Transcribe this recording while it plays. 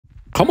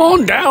Come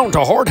on down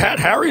to Hard Hat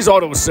Harry's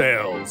Auto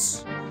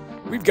Sales.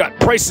 We've got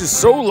prices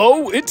so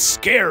low, it's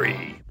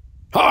scary.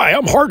 Hi,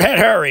 I'm Hard Hat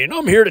Harry, and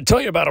I'm here to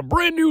tell you about a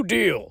brand new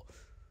deal.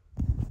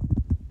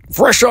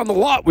 Fresh on the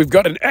lot, we've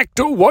got an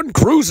Ecto-1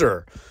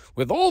 Cruiser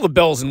with all the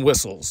bells and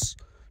whistles.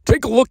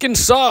 Take a look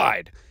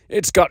inside.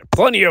 It's got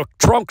plenty of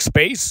trunk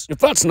space. If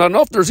that's not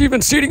enough, there's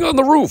even seating on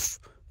the roof.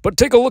 But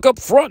take a look up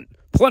front.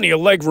 Plenty of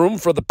leg room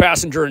for the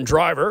passenger and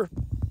driver.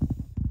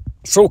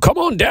 So come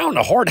on down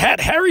to Hard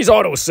Hat Harry's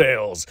Auto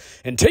Sales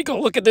and take a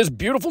look at this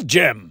beautiful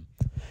gem.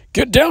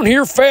 Get down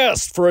here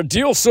fast for a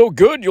deal so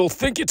good you'll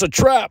think it's a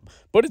trap,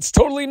 but it's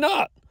totally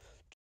not.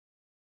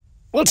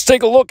 Let's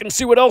take a look and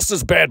see what else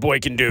this bad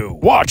boy can do.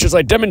 Watch as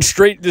I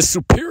demonstrate this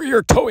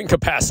superior towing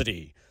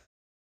capacity.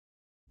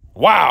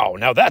 Wow,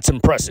 now that's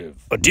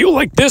impressive. A deal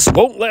like this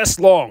won't last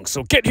long,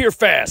 so get here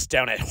fast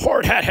down at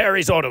Hard Hat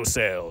Harry's Auto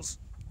Sales.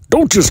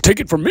 Don't just take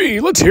it from me,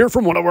 let's hear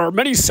from one of our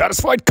many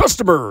satisfied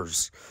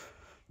customers.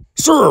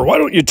 Sir, why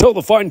don't you tell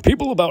the fine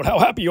people about how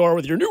happy you are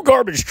with your new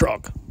garbage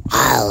truck?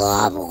 I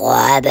love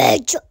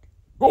garbage.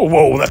 Oh,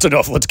 whoa, that's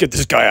enough. Let's get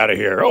this guy out of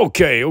here.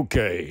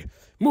 Okay.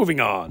 Moving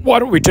on. Why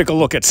don't we take a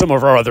look at some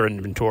of our other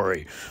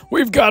inventory?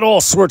 We've got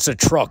all sorts of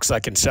trucks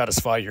that can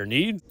satisfy your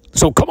need.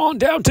 So come on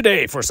down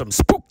today for some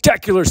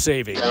spooktacular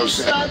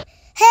savings.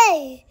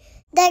 Hey,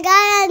 the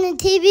guy on the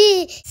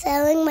TV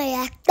selling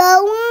my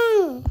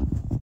Ecto-1.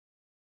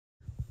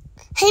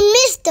 Hey,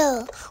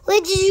 mister,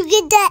 where did you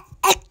get that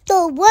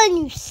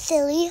Ecto-1, you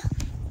silly?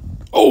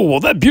 Oh, well,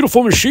 that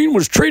beautiful machine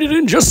was traded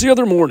in just the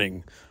other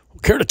morning.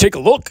 Care to take a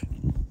look?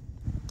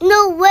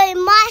 No way,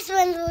 my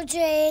friends will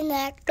trade in the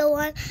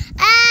Ecto-1.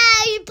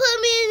 Ah, you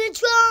put me in the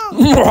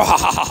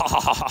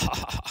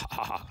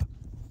trunk.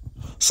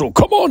 So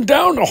come on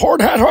down to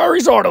Hard Hat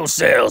Harry's Auto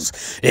Sales,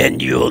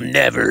 and you'll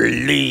never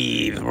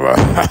leave.